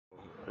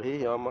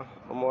Ehihie ọma,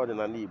 ụmụ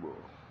ọdịnala Igbo.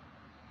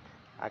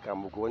 Aka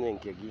m bụkwa onye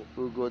nke gị,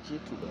 Ugochi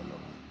tubelu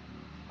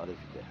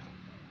Oraifite.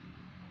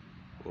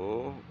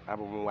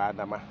 Abụ m Nwa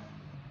Adama,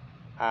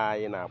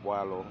 anyị na-akpọ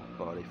alụ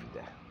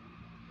n'Oraifite.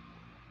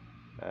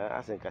 A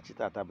sị nka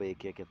chitata bụ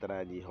eke ketara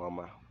anyị ihe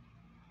ọma.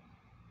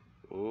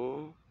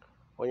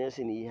 Onye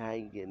si na ihe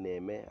anyị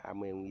na-eme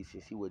ama enwe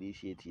isi, si were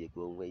isi etinye ka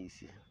o nwee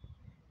isi.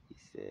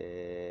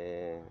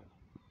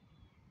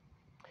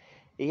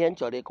 Ihe m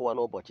chọrọ ịkọwa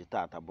n'ụbọchị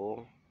tata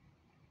bụ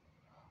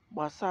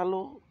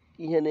gbasalụ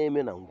ihe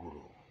na-eme na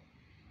ngwuru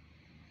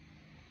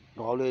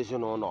n'ọrụ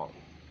ezinụlọ.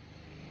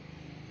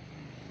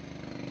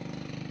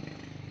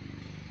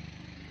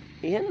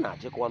 Ihe m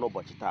na-achịkọwa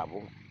n'ụbọchị taa bụ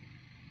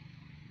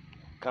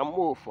ka m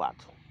maa ofu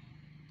atụ.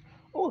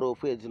 O nwere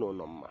ofu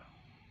ezinụlọ mma,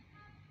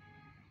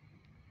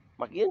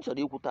 maka ihe m chọrọ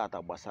ikwu tata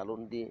gbasalụ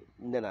ndị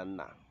nne na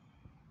nna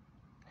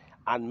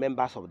and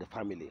members of the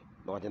family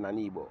n'ọdịnala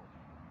Igbo,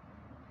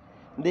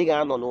 ndị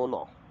ga-anọ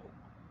n'ụlọ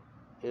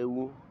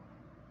ewu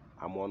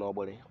amụọ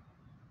n'ọgbịrị,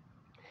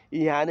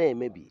 ihe a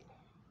na-emebi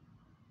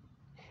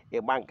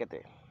ịgba nkịtị.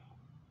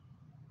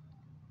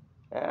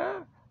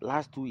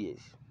 Last 2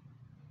 years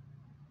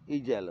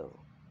ijelu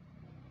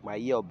my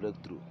year of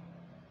breakthrough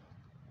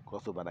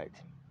cross overnight.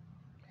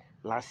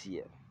 Last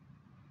year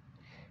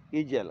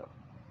ijelu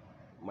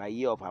my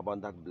year of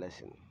abundant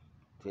blessing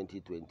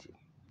 2020.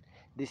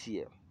 This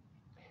year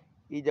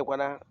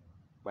ijekwana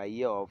my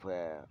year of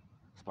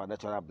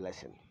supernatural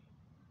blessing.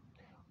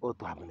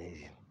 Otu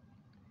abụnezi.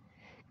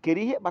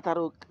 Kedu ihe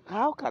kpatara?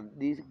 How can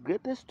the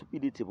greatest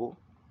stupidity bụ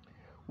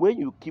when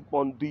you keep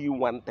on doing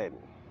one thing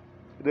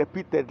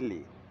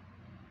repeatedly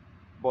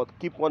but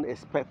keep on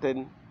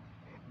expecting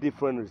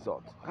different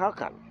results? How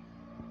can?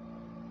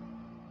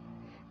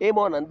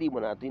 Ịma na ndị Igbo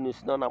na-atụ inu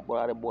si na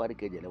mkpụgharị mgbugharị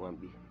ka ejele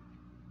nwambi.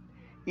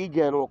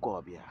 Ije n'ụka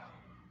ọbịa,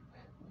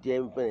 jee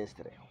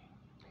ministry,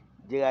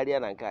 jegharịa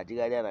na nke a,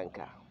 jegharịa na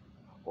nke a,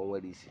 o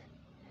nwere isi.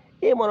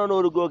 Ịmara na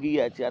orugo oge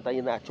ịghachi ata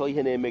ị na-achọ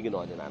ihe na-eme gị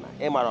n'ọdịnala.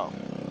 Ịmara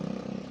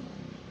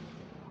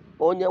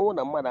onye nwụ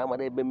na mmadụ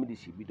amara ebe mmiri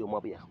si bido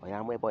mabụ ya, ọ ya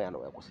ama ebe ọ ya na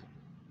wee kwụsị.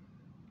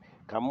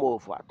 Ka m maa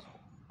ofu atụ.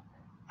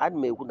 Adị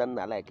m ekwu na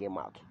nna like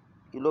ịma atụ.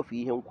 Ilofu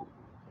ihe m kwuru,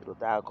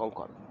 ịrụta akụkọ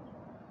nkọrọ.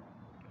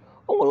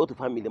 O nwere otu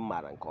famili m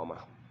maara nke ọma.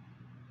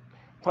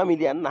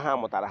 Famili a, nna ha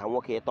mụtara ha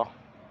nwoke ịtọ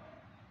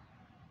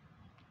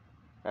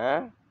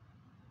na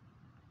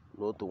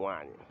otu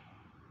nwaanyị.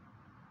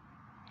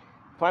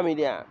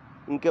 Famili a,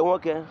 nke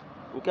nwoke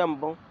nke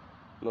mbụ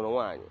nụrụ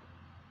nwaanyị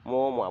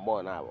mụọ ụmụ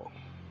agbọghọ na abụọ.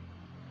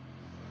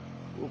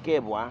 Nke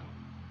abụọ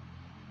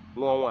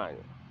nụọ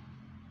nwaanyị,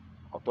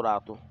 ọ tụrụ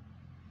atụ,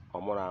 ọ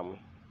mụrụ amụ.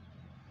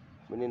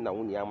 Mmiri na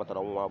nwunye ya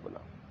mụtara nwa ọbụla.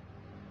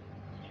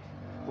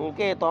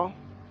 Nke ịtọ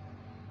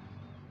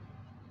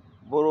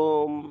bụrụ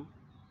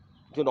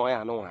ji na ọ ya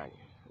anụ nwaanyị,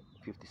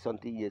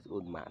 50-something years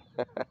old man.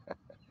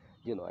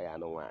 Ji na ọ ya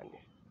anụ nwaanyị.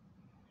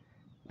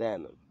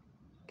 Then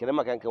kedu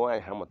maka nke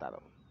nwaanyị ha mụtara?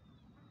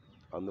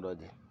 Ọ nụrụ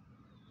di.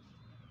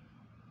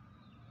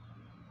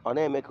 Ọ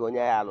na-eme ka onye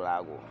ya alụrụ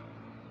agwụ.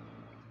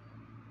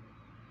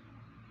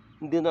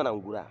 Ndị nọ na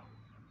ngwuru a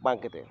gba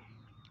nkịtị,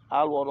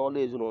 alụọ n'ọrụ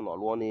ezinụlọ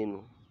lụọ n'elu,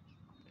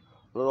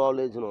 rụrụ ọrụ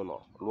ezinụlọ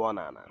lụọ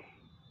n'ala.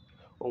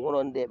 O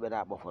nwere ndị ekpere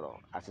akpọfọrọ,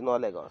 asị nọ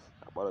Lagos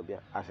akpọrọbịa,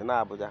 asị na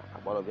Abuja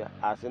akpọrọbịa,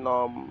 asị nọ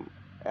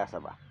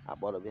Asaba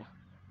akpọrọbịa.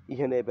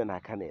 Ihe na-ebe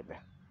n'aka na-ebe.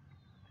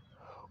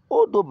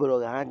 O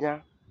dobere ha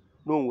anya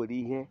na o nwere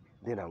ihe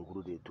dị na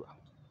ngwuru dị etu a.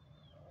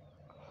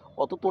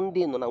 Ọtụtụ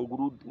ndị nọ na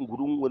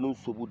ngwuru nwere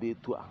nsogbu dị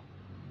etu a.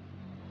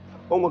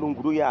 O nwere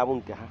ngwuru ya bụ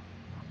nke ha,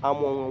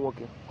 amụọ nwa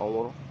nwoke ọ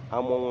nwụrụ,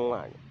 amụọ nwa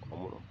nwaanyị ọ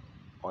mụrụ,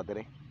 ọ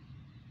dịrị.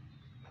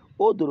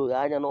 O doro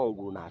ha anya na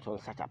ngwuru na-achọ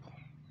nsachapụ.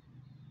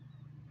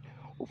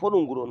 Ụfọdụ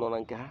ngwuru nọ na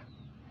nke ha,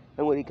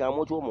 enwere ike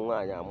amụcha ụmụ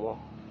nwaanyị amụọ,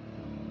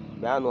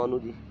 bịa n'ọnụ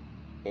di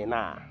ị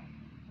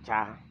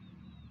na-chaa.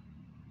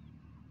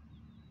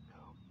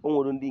 O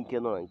nwere ndị nke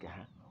nọ na nke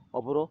ha, ọ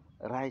bụrụ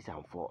rise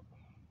and fall.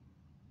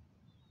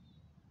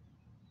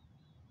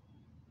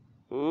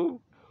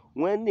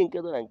 Nwee ndị nke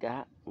nọ na nke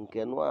ha, nke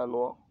nụọ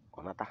anụọ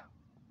ọ nata.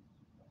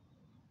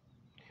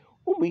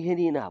 Ụmụ ihe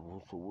niile a bụ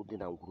nsogbu dị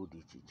na ngwuru dị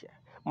iche iche,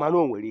 mana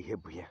o nwere ihe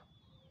bụ ya.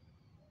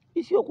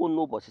 Isiokwu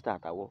n'ụbọchị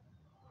tata bụ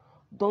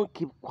don't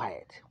keep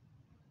quiet.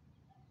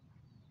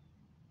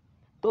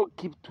 Don't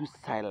keep too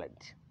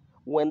silent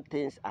when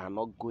things are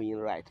not going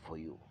right for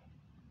you.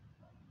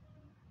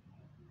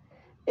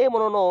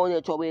 Ịmụrụ na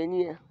onye chọrọ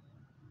enyi ya.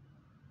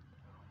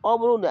 Ọ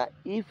bụrụ na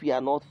if you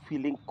are not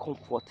feeling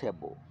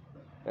comfortable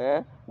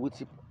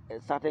with a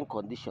certain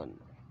condition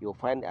you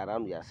find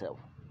around yourself,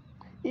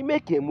 you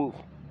make a move,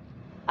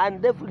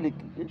 and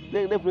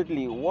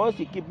definitely once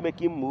you keep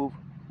making move,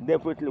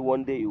 definitely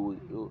one day you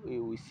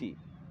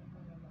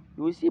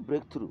will see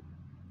breakthrough.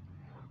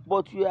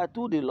 But you are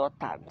too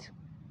reluctant.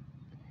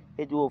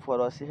 It will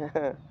for us.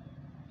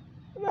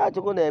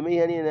 Chukwu na-eme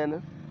ihe niile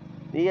na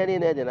ihe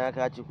niile dị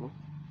n'aka Chukwu.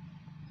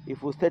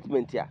 Ifu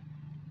statement ya,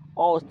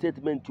 all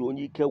statement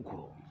onye ike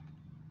gwụrụ,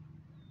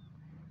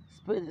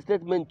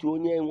 statement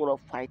onye nwere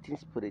fighting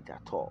spirit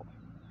at all,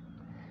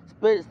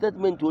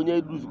 statement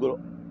onye lose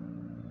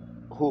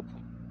hope,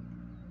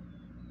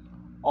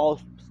 all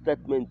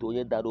statement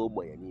onye dara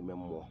ogbenye n'ime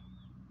mmụọ.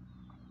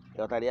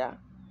 Ịghọtara ya?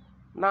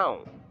 Now,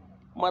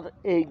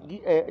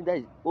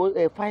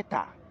 a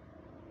fighter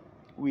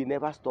will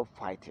never stop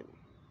fighting.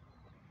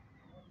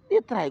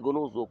 Ịtara ego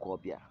n'ụzọ ụka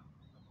ọbịa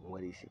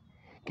nwere isi.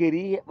 Kere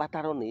ihe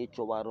kpatara na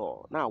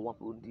ịchọwara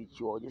na-awapụ ndị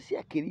ichie ọjọọ si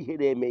ya kere ihe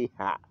na-eme ihe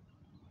a.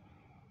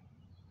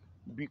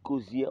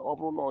 Bikozie ọ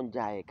bụrụ na nje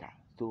anyị ka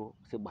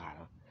si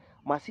gbaghara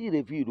ma si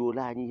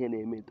reviruola anyị ihe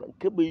na-eme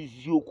nke bụ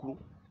eziokwu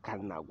ka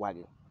m na-agwa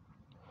gị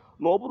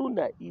na ọ bụrụ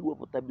na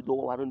iwepụta bido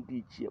ọwara ndị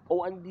ichie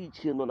kpọwa ndị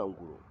ichie nọ na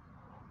ngwuru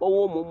kpọwa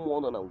ụmụ mmụọ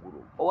nọ na ngwuru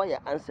kpọwa ya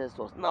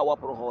ancestors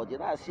na-awapụrụ ha ọjị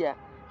na-asị ya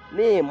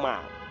n'ịma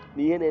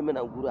na ihe na-eme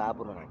na ngwuru a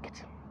bụrụ na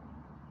nkịtị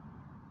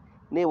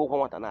na-ewekwa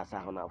nwata na-asa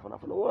ahụ n'afọ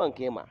n'afọ na nwere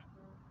nke ịma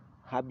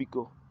ha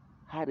biko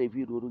ha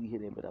reviruoro ihe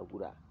na-eme na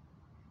ngwuru a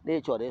they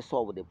try to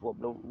solve the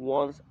problem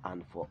once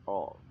and for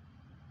all.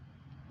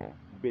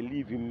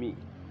 Believe in me.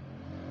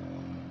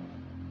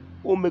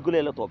 O megolo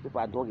a lot of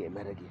people don't get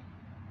married.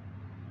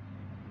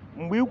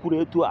 Mgbe I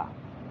kwuru etu a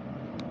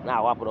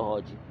na-awapụrụ ha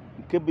ọjị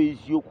nke bụ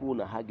eziokwu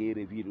na ha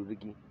ga-ereviruru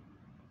gị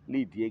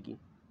leadie gị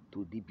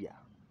to dibịa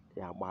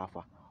ya gba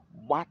afa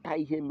gbata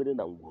ihe mere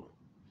na ngwuru.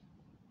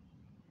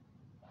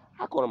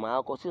 Akọrọ m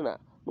akụkọ si na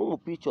ụmụ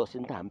pictures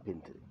ndị a m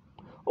pentịrị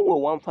o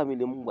nwere one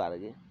family m gwara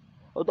gị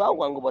otu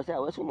agwa ngụbọchị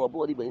a wee sị na ọ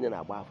bụghị dibịa niile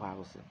na-agba afọ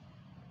arụsị.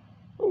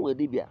 O nwere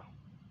dibịa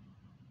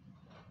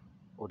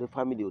ụdị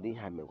famili ụdị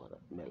ihe mere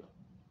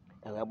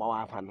wee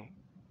gbawa afa nụ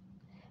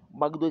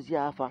gbagidozie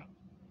afa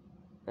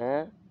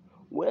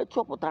wee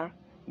chọpụta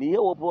na ihe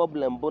wụ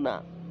problem bụ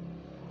na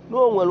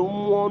o nwere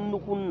mmụọ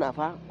nnukwu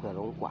nnafa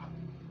kwere nkwa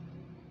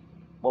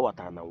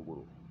kpọbatara na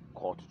ngwuru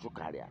ka ọtụtụ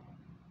karịa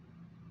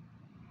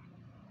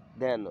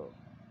den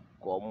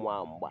ka ọ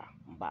mụọ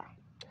mba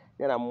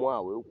ya na mmụọ a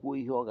wee kwuo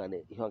ihe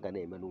ọ ga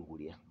na-eme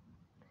n'ngwuru ya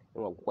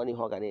enwekwakwana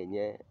ihe ọ ga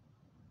na-enye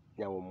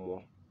nyanwụ mmụọ.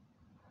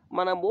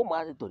 Mana mgbe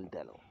ụmụazị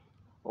tolitere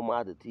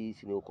ụmụazị tinye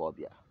isi n'ụka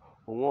ọbịa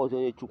onwe ọzọ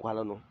onye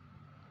chukwalanụ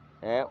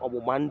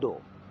ọgbụgba ndụ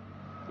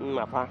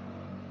nnafa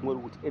nwere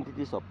with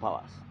entities of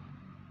powers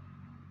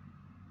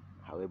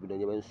ha wee bido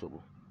nyebe nsogbu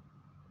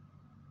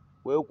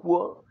wee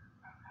kwuo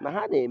na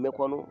ha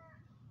na-emekwanụ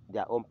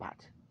their own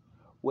part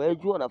wee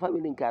jụọ na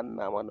famili nke a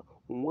nna amanụ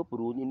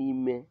nwepụrụ onye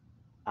n'ime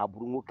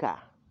agbụrụ nwoke a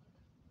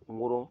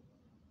nwụrụ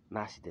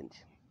na accident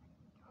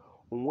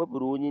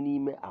nwepụrụ onye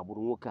n'ime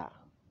agbụrụ nwoke a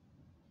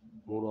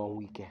nwụrụ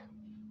ọnwụ ike.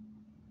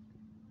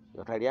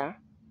 Ghọtara ya?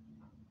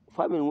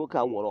 Famili nwoke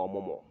a nwere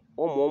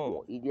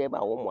ụmụ ije ebe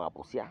a ụmụ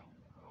apụsịa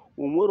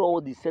o nwere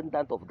all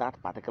descendant of that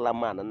particular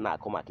man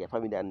na-akụ maka ya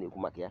famili a na-ekwu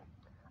maka ya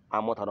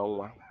amụtara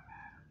nwa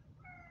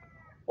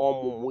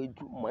ọmụmụ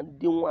eju ma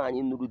ndị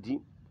nwaanyị nụrụ di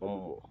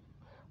ọmụmụ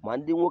ma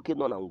ndị nwoke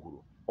nọ na ngwuru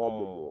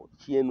ọmụmụ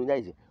chienu ya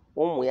ize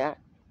ụmụ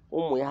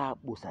ya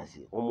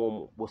kposazi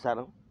ụmụ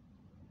kposara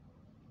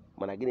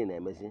mana gịnị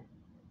na-emezi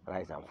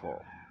rise and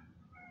fall.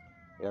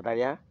 Ghọtara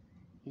ya?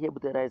 Ihe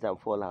butere rise and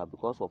fall ahụ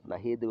because of na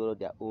ha edewere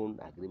their own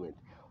agreement.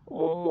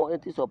 Ụmụ mmụọ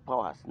entities of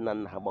powers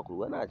nna ha gbakwuru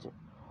wee na-achị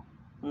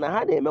na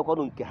ha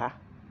na-emekwanụ nke ha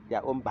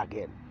their own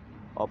bargain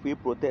of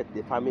protect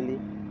the family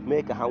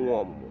mee ka ha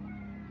nwee ọmụmụ.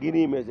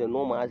 Gịnị meziri na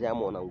ụmụazị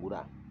amụrụ na ngwuru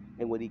a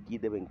enwere ike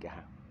idebe nke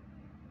ha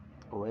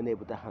o wee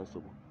na-ebute ha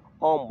nsogbu.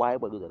 Ọ mgbe anyị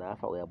gbagidoro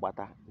afa wee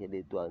gbata ihe dị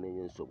etu a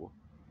na-enye nsogbu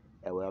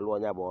wee lụọ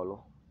nya bụ ọlụ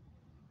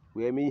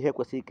wee mee ihe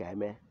kwesịrị ka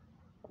eme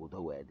ka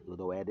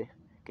udo wee dị.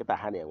 Kịta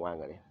ha na-enwe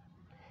aṅụrị.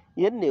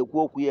 Ihe m na-ekwu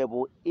okwu ya bụ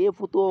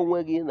ịfụta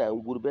onwe gị na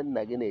ngwurube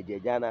nna gị na-eje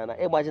Eze-Ana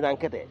ịgbaji na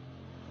nkịtị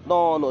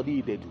n'ọnọdụ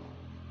idedu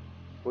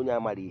onye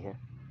amara ihe.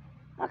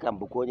 Aka m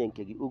bụkwa onye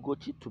nke gị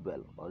Ugochi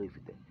tubelu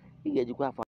Oraifite. Ị ga-ejikwa afọ